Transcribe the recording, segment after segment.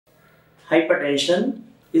Hypertension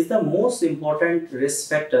is the most important risk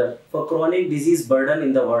factor for chronic disease burden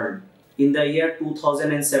in the world. In the year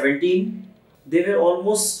 2017, there were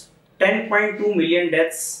almost 10.2 million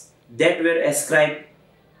deaths that were ascribed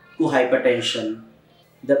to hypertension.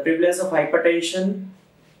 The prevalence of hypertension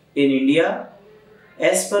in India,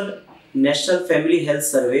 as per National Family Health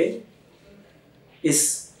Survey,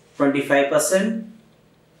 is 25%.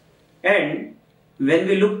 And when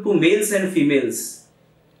we look to males and females,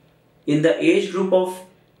 in the age group of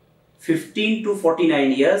 15 to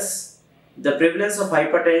 49 years, the prevalence of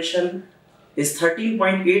hypertension is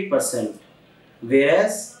 13.8%,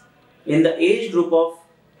 whereas in the age group of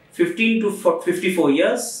 15 to 54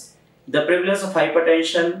 years, the prevalence of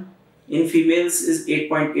hypertension in females is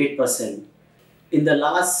 8.8%. In the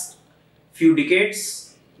last few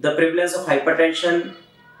decades, the prevalence of hypertension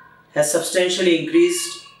has substantially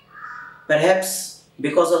increased, perhaps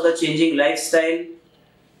because of the changing lifestyle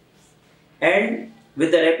and with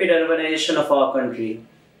the rapid urbanization of our country.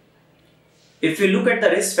 If we look at the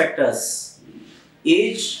risk factors,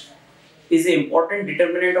 age is an important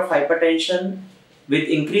determinant of hypertension. With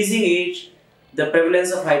increasing age, the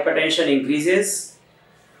prevalence of hypertension increases,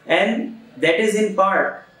 and that is in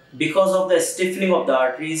part because of the stiffening of the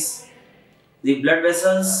arteries, the blood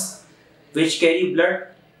vessels which carry blood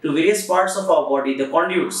to various parts of our body, the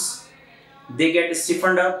conduits, they get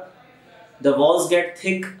stiffened up, the walls get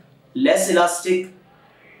thick, less elastic.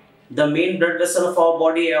 The main blood vessel of our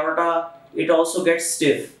body, aorta, it also gets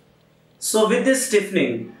stiff. So with this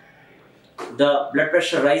stiffening, the blood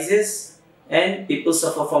pressure rises and people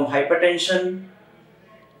suffer from hypertension.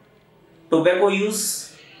 Tobacco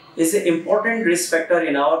use is an important risk factor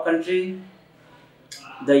in our country.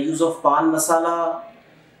 The use of pan masala,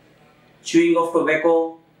 chewing of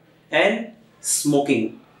tobacco and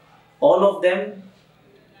smoking, all of them,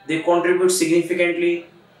 they contribute significantly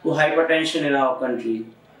to hypertension in our country.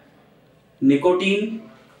 Nicotine,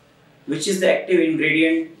 which is the active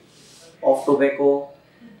ingredient of tobacco,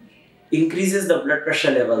 increases the blood pressure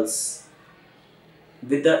levels.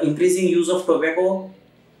 With the increasing use of tobacco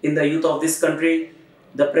in the youth of this country,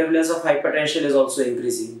 the prevalence of hypertension is also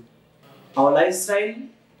increasing. Our lifestyle,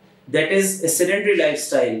 that is a sedentary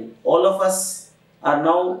lifestyle. All of us are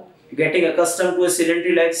now getting accustomed to a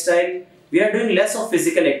sedentary lifestyle. We are doing less of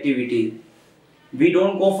physical activity. We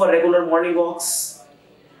don't go for regular morning walks.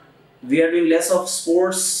 We are doing less of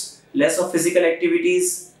sports, less of physical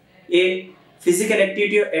activities. A physical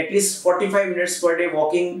activity of at least 45 minutes per day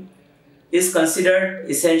walking is considered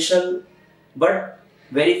essential, but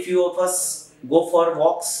very few of us go for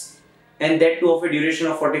walks, and that too of a duration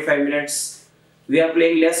of 45 minutes. We are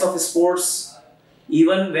playing less of sports.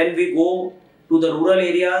 Even when we go to the rural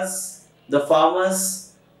areas, the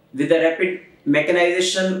farmers, with the rapid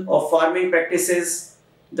mechanization of farming practices,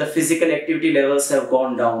 the physical activity levels have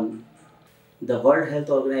gone down. The World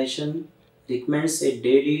Health Organization recommends a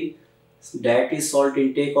daily dietary salt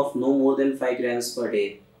intake of no more than 5 grams per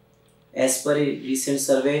day. As per a recent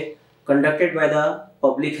survey conducted by the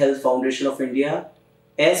Public Health Foundation of India,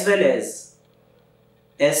 as well as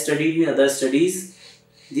studied in other studies,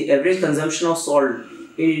 the average consumption of salt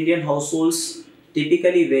in Indian households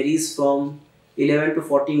typically varies from 11 to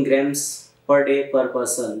 14 grams per day per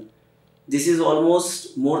person. This is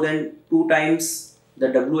almost more than 2 times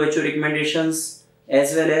the WHO recommendations,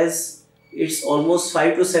 as well as it's almost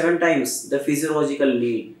 5 to 7 times the physiological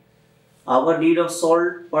need. Our need of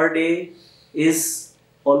salt per day is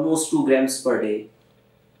almost 2 grams per day.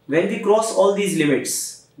 When we cross all these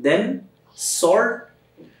limits, then salt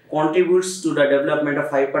contributes to the development of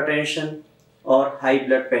hypertension or high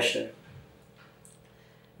blood pressure.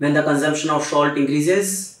 When the consumption of salt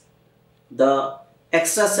increases, the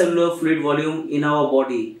extracellular fluid volume in our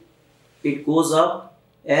body, it goes up,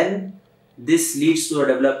 and this leads to the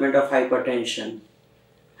development of hypertension.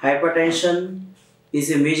 Hypertension is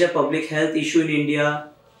a major public health issue in India,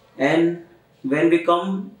 and when we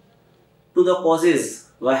come to the causes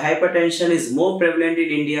why hypertension is more prevalent in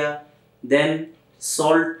India, then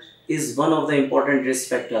salt is one of the important risk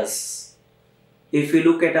factors. If we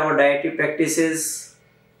look at our dietary practices,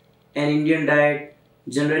 an Indian diet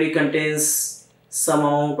generally contains some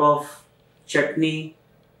amount of chutney,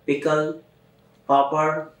 pickle,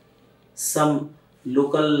 papad, some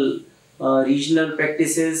local regional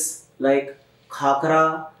practices like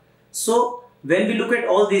khakra. So when we look at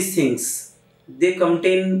all these things, they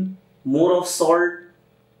contain more of salt,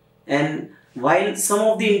 and while some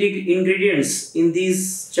of the ingredients in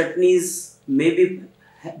these chutneys may be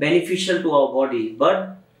beneficial to our body,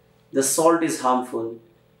 but the salt is harmful.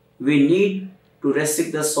 We need to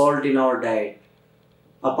restrict the salt in our diet.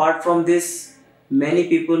 Apart from this, Many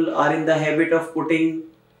people are in the habit of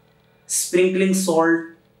sprinkling salt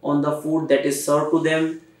on the food that is served to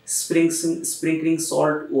them, sprinkling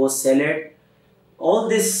salt over salad. All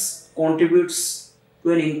this contributes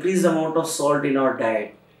to an increased amount of salt in our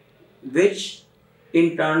diet, which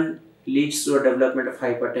in turn leads to a development of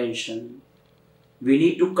hypertension. We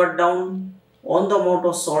need to cut down on the amount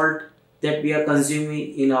of salt that we are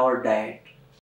consuming in our diet.